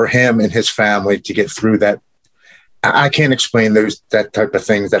him and his family to get through that. I can't explain that type of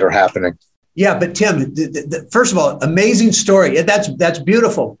things that are happening. Yeah, but Tim, first of all, amazing story. That's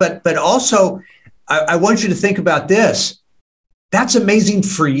beautiful. But also, I want you to think about this. That's amazing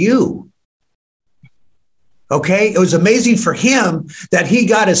for you. Okay, it was amazing for him that he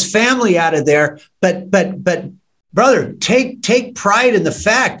got his family out of there. But brother, take pride in the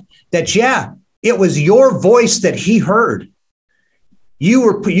fact that, yeah, it was your voice that he heard. You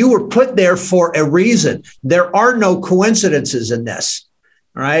were put there for a reason. There are no coincidences in this.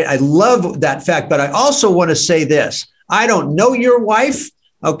 All right. I love that fact, but I also want to say this. I don't know your wife.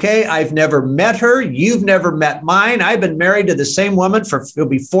 Okay. I've never met her. You've never met mine. I've been married to the same woman it'll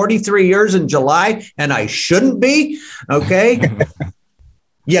be 43 years in July, and I shouldn't be. Okay.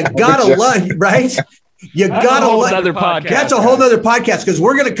 You gotta love, right? You gotta love another podcast. That's a whole nother podcast, because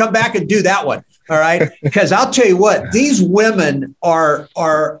we're going to come back and do that one. All right. Because I'll tell you what, these women are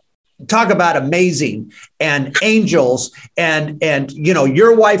talk about amazing, and angels, and you know,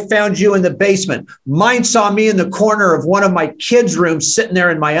 your wife found you in the basement. Mine saw me in the corner of one of my kids' rooms, sitting there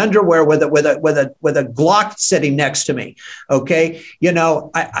in my underwear with a Glock sitting next to me. Okay. You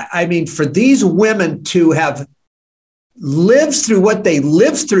know, I mean, for these women to have lived through what they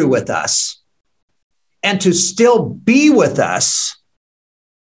lived through with us, and to still be with us,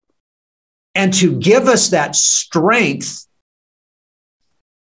 and to give us that strength,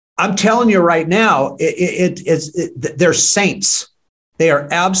 I'm telling you right now, they're saints. They are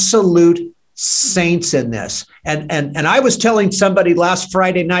absolute saints in this. And I was telling somebody last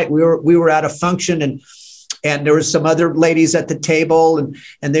Friday night, we were at a function, and there was some other ladies at the table,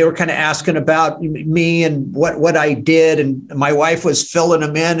 and they were kind of asking about me and what I did, and my wife was filling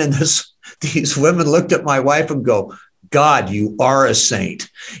them in, and these women looked at my wife and go, God, you are a saint,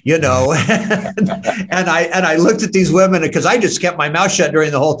 you know? and I looked at these women, because I just kept my mouth shut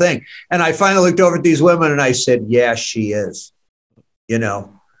during the whole thing. And I finally looked over at these women and I said, yeah, she is. You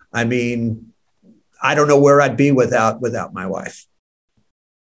know, I mean, I don't know where I'd be without my wife.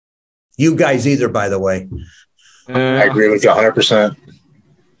 You guys either, by the way. I agree with you 100%.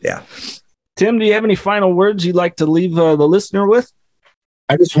 Yeah. Tim, do you have any final words you'd like to leave the listener with?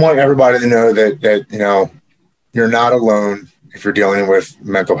 I just want everybody to know that, you know, you're not alone if you're dealing with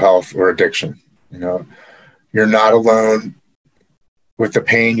mental health or addiction. You know, you're not alone with the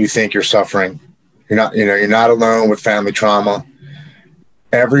pain you think you're suffering. You're not alone with family trauma.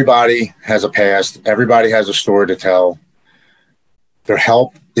 Everybody has a past. Everybody has a story to tell. Their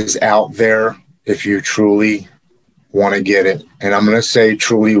help is out there if you truly want to get it. And I'm going to say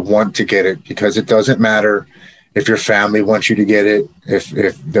truly want to get it, because it doesn't matter if your family wants you to get it, if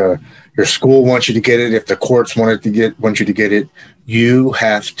your school wants you to get it, if the courts want you to get it, you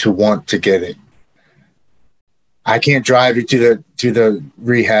have to want to get it. I can't drive you to the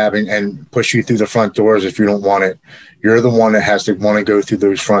rehab and push you through the front doors if you don't want it. You're the one that has to want to go through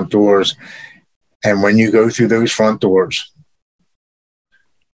those front doors. And when you go through those front doors,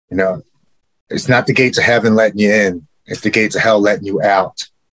 you know, it's not the gates of heaven letting you in. It's the gates of hell letting you out.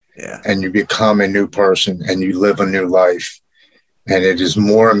 Yeah. And you become a new person and you live a new life. And it is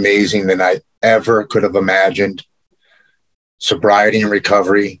more amazing than I ever could have imagined. Sobriety and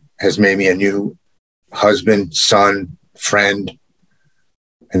recovery has made me a new husband, son, friend,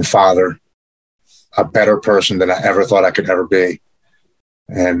 and father, a better person than I ever thought I could ever be.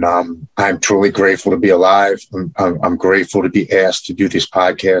 And I'm truly grateful to be alive. I'm grateful to be asked to do this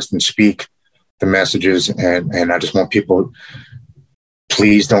podcast and speak the messages. And I just want people,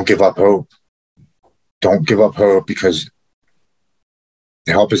 please don't give up hope. Don't give up hope, because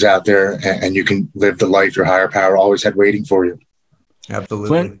help is out there, and you can live the life your higher power always had waiting for you. Absolutely.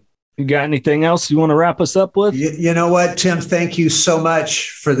 Clint, you got anything else you want to wrap us up with? You know what, Tim? Thank you so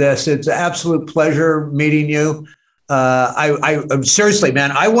much for this. It's an absolute pleasure meeting you. I'm seriously,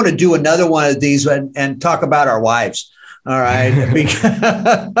 man, I want to do another one of these and talk about our wives. All right.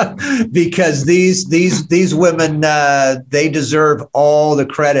 Because these women, they deserve all the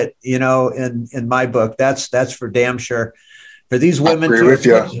credit, in my book. That's for damn sure. For these women,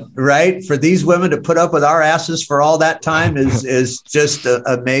 for these women to put up with our asses for all that time is just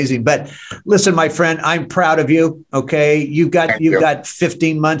amazing. But listen, my friend, I'm proud of you. Okay, you've got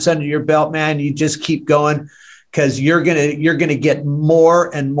 15 months under your belt, man. You just keep going, because you're gonna get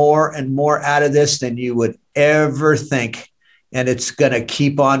more and more and more out of this than you would ever think, and it's gonna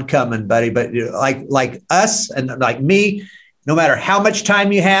keep on coming, buddy. But like us and like me, no matter how much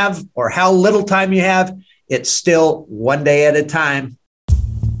time you have or how little time you have, it's still one day at a time.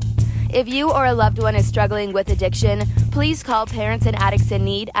 If you or a loved one is struggling with addiction, please call Parents and Addicts in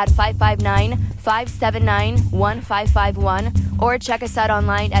Need at 559-579-1551 or check us out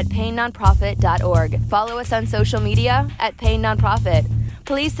online at painnonprofit.org. Follow us on social media at Pain Nonprofit.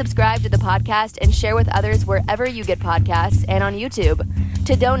 Please subscribe to the podcast and share with others wherever you get podcasts and on YouTube.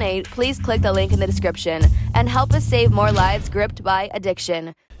 To donate, please click the link in the description and help us save more lives gripped by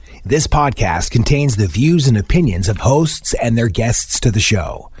addiction. This podcast contains the views and opinions of hosts and their guests to the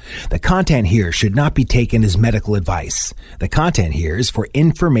show. The content here should not be taken as medical advice. The content here is for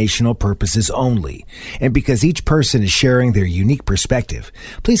informational purposes only. And because each person is sharing their unique perspective,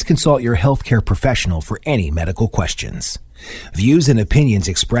 please consult your healthcare professional for any medical questions. Views and opinions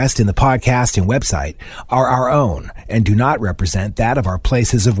expressed in the podcast and website are our own and do not represent that of our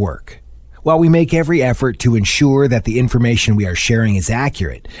places of work. While we make every effort to ensure that the information we are sharing is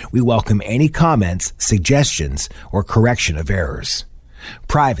accurate, we welcome any comments, suggestions, or correction of errors.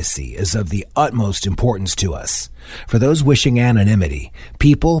 Privacy is of the utmost importance to us. For those wishing anonymity,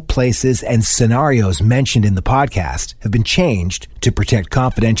 people, places, and scenarios mentioned in the podcast have been changed to protect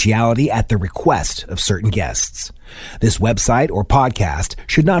confidentiality at the request of certain guests. This website or podcast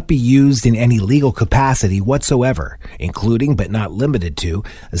should not be used in any legal capacity whatsoever, including but not limited to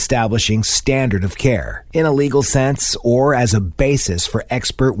establishing standard of care in a legal sense or as a basis for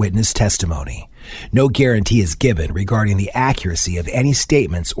expert witness testimony. No guarantee is given regarding the accuracy of any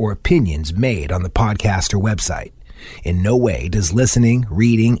statements or opinions made on the podcast or website. In no way does listening,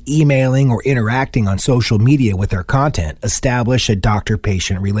 reading, emailing, or interacting on social media with our content establish a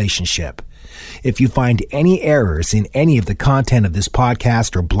doctor-patient relationship. If you find any errors in any of the content of this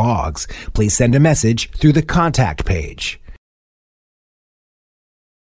podcast or blogs, please send a message through the contact page.